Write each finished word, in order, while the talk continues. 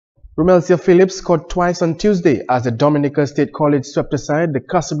Romelsia Phillips scored twice on Tuesday as the Dominica State College swept aside the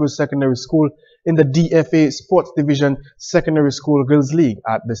Casabru Secondary School in the DFA Sports Division Secondary School Girls League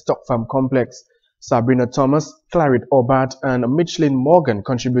at the Stock Farm Complex. Sabrina Thomas, Clarice Obat and Micheline Morgan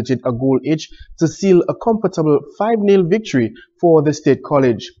contributed a goal each to seal a comfortable 5-0 victory for the State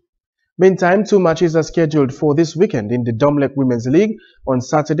College. Meantime, 2 matches are scheduled for this weekend in the Domlec Women's League. On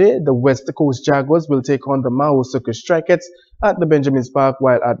Saturday, the West Coast Jaguars will take on the Mao Circus Strikettes at the Benjamins Park,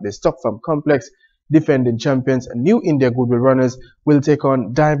 while at the Stock Farm Complex, defending champions New India Goodwill Runners will take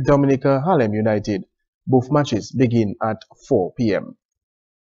on Dive Dominica Harlem United. Both matches begin at 4 p.m.